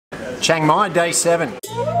Chiang Mai, day 7.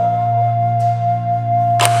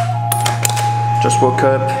 Just woke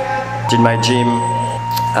up, did my gym.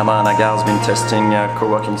 Amma and Agar's been testing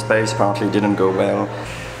co-working space, apparently it didn't go well.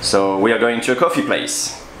 So we are going to a coffee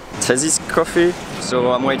place. It says it's coffee,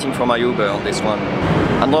 so I'm waiting for my Uber on this one.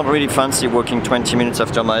 I'm not really fancy walking 20 minutes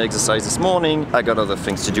after my exercise this morning. I got other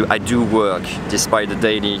things to do. I do work, despite the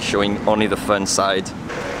daily showing only the fun side.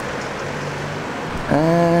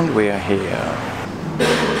 And we're here.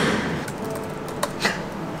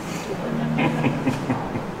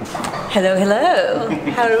 Hello, hello.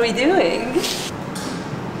 How are we doing? There's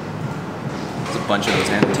a bunch of those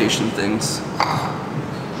annotation things.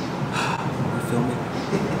 We're filming.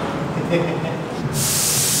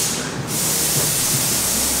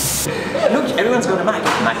 Look, everyone's got a Mac.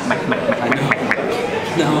 Mac.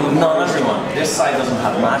 No, not everyone. This side doesn't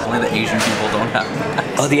have Mac. Only the Asian people don't have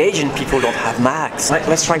Macs. Oh, the Asian people don't have Macs.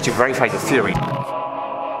 Let's try to verify the theory.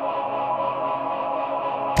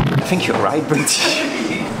 I think you're right, Bunty.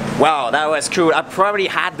 Wow, that was cool. I probably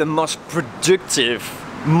had the most productive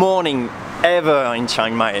morning ever in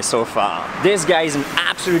Chiang Mai so far. This guy is an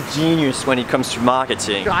absolute genius when it comes to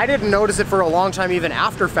marketing. I didn't notice it for a long time even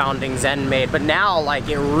after founding ZenMade, but now like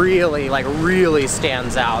it really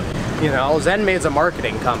stands out. You know, ZenMade's a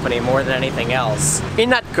marketing company more than anything else. In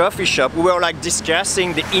that coffee shop, we were like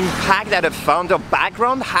discussing the impact that a founder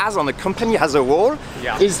background has on the company as a whole.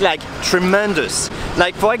 Yeah. Is like tremendous.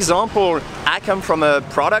 Like for example, I come from a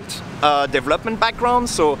product development background,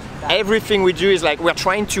 so everything we do is like we're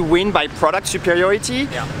trying to win by product superiority,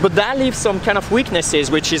 but that leaves some kind of weaknesses,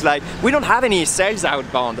 which is like we don't have any sales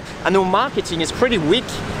outbound and our marketing is pretty weak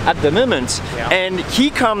at the moment. And he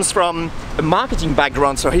comes from a marketing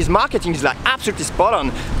background, so his marketing is like absolutely spot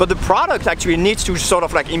on, but the product actually needs to sort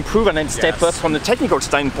of like improve and then step up from the technical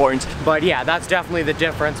standpoint. But yeah, that's definitely the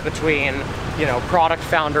difference between, you know, product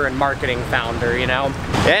founder and marketing founder, you know?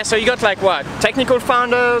 Yeah, so you got like what? Technical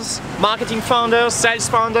founders, marketing founders, sales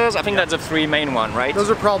founders. I think that's the three main one, right? Those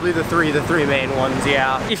are probably the three main ones,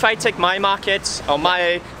 yeah. If I take my market or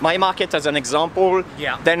my market as an example,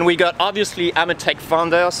 then we got obviously I'm a tech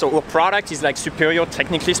founder, so our product is like superior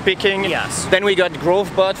technically speaking. Yes. Then we got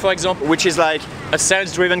GrowthBot, for example, which is like a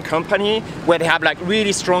sales-driven company where they have like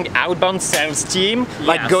really strong outbound sales team,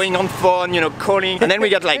 like going on phone, you know, calling. And then we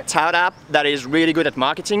got like ToutApp that is really good at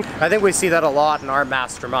marketing. I think we see that a lot in our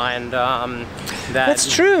mastermind.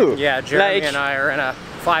 That's true. Yeah, Jeremy and I are in a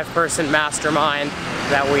 5-person mastermind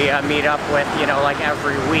that we meet up with, you know, like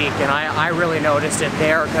every week, and I really noticed it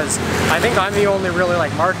there because I think I'm the only really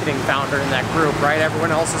like marketing founder in that group, right?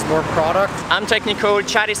 Everyone else is more product. I'm technical,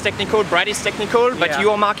 Chad is technical, Brad is technical, but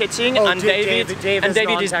you are marketing, and David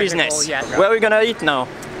is business. Where are we gonna eat now?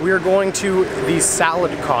 We are going to the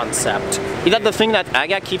salad concept. Is that the thing that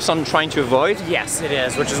Aga keeps on trying to avoid? Yes, it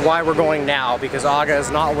is, which is why we're going now, because Aga is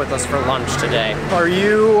not with us for lunch today. Are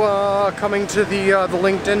you coming to the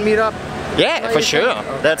LinkedIn meetup? Yeah, for sure.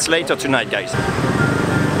 Okay. That's later tonight, guys.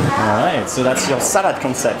 Alright, so that's your salad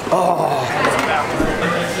concept. Oh!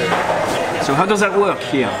 So how does that work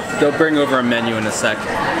here? They'll bring over a menu in a sec.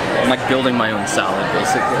 I'm like building my own salad,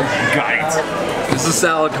 basically. Got it. This is a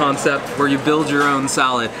salad concept where you build your own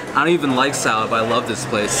salad. I don't even like salad, but I love this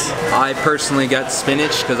place. I personally get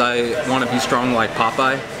spinach because I want to be strong like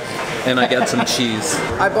Popeye. And I get some cheese.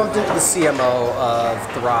 I bumped into the CMO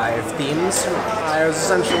of Thrive Themes. I was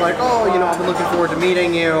essentially like, oh, you know, I've been looking forward to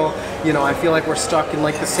meeting you. You know, I feel like we're stuck in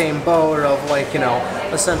like the same boat of like, you know,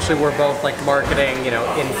 essentially we're both like marketing, you know,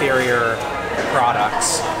 inferior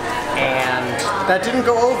products. And that didn't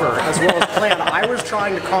go over as well as planned. I was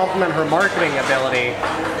trying to compliment her marketing ability,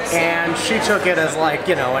 and she took it as like,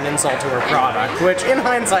 you know, an insult to her product, which in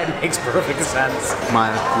hindsight makes perfect sense. My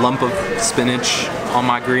lump of spinach on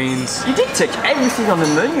my greens. You did take everything on the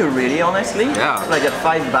menu, really, honestly. Yeah. Like at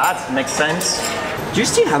 5 baht, makes sense. Do you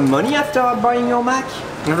still have money after buying your Mac?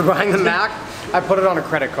 After buying the Mac, I put it on a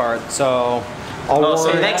credit card, so...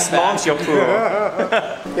 so next month you're poor.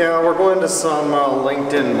 Yeah, we're going to some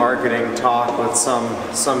LinkedIn marketing talk with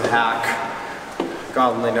some hack.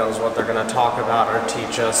 God only knows what they're going to talk about or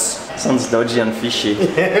teach us. Sounds dodgy and fishy.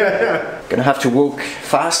 Gonna have to walk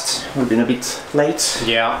fast. We've been a bit late.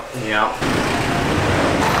 Yeah.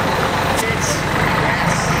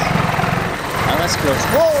 Oh, that's close.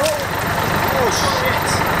 Whoa! Oh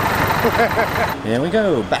shit! Here we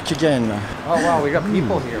go, back again. Oh wow, we got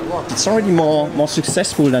people here. Look. It's already more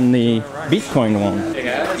successful than the Bitcoin one.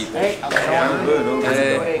 Hey,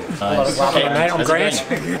 I'm Grant.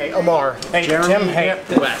 Hey, Omar. Hey, Tim. Hey,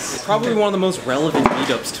 Wes. Probably one of the most relevant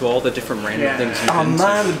meetups to all the different random things you've been to.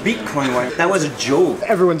 Man, the Bitcoin one. That was a joke.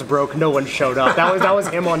 everyone's broke. No one showed up. That was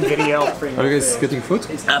him on video. Are you guys getting food?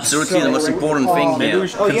 Absolutely, the most important thing here.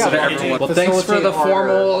 Well, thanks for the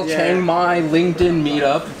formal Chiang Mai LinkedIn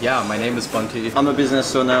meetup. Yeah, my name is Bunty. I'm a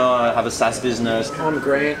business owner, I have a SaaS business. I'm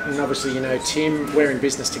Grant, and obviously, Tim, we're in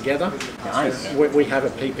business together. Nice. We have a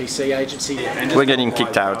PPC agency. We're getting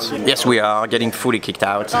kicked out. Yes, we are getting fully kicked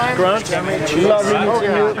out. Grant, lovely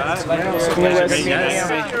meeting you.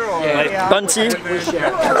 Bunty,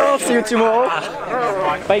 I'll see you tomorrow.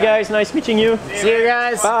 Bye guys, nice meeting you. See you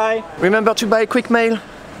guys. Bye. Remember to buy a quick mail.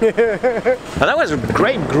 That was a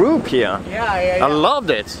great group here. Yeah. I loved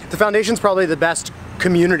it. The foundation's probably the best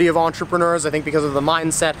community of entrepreneurs, I think, because of the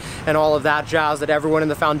mindset and all of that jazz, that everyone in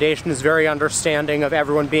the foundation is very understanding of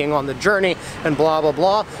everyone being on the journey and blah blah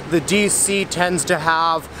blah. The DC tends to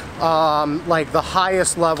have like the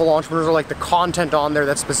highest level entrepreneurs, or like the content on there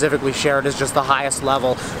that's specifically shared is just the highest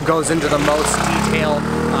level, goes into the most detail.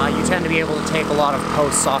 You tend to be able to take a lot of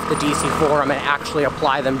posts off the DC forum and actually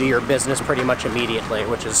apply them to your business pretty much immediately,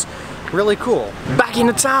 which is really cool. Back in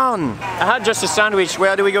the town. I had just a sandwich.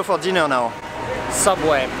 Where do we go for dinner now?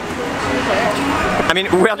 Subway. I mean,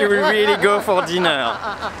 where do we really go for dinner?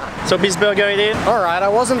 So Beast Burger it is? Alright, I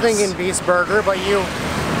wasn't thinking Beast Burger, but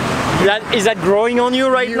Is that growing on you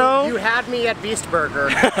right now? You had me at Beast Burger.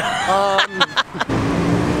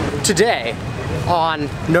 Today, on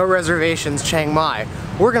No Reservations Chiang Mai,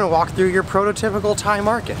 we're gonna walk through your prototypical Thai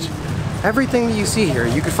market. Everything that you see here,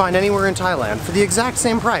 you could find anywhere in Thailand for the exact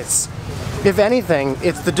same price. If anything,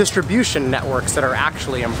 it's the distribution networks that are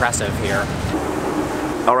actually impressive here.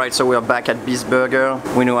 Alright, so we're back at Beast Burger.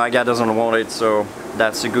 We know Aga doesn't want it, so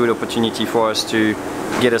that's a good opportunity for us to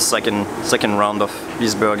get a second round of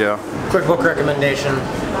Beast Burger. Quick book recommendation.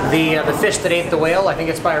 The Fish That Ate the Whale, I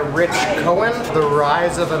think it's by Rich Cohen. The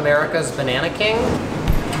Rise of America's Banana King.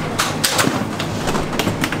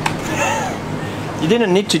 You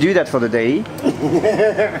didn't need to do that for the day.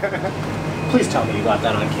 Please tell me you got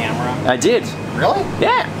that on camera. I did. Really?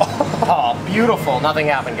 Yeah. Oh, beautiful. Nothing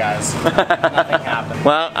happened, guys. Nothing happened.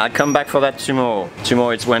 Well, I'll come back for that tomorrow. Tomorrow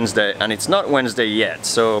it's Wednesday, and it's not Wednesday yet,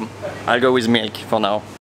 so I'll go with milk for now.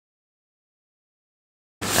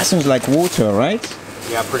 That sounds like water, right?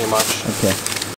 Yeah, pretty much. Okay.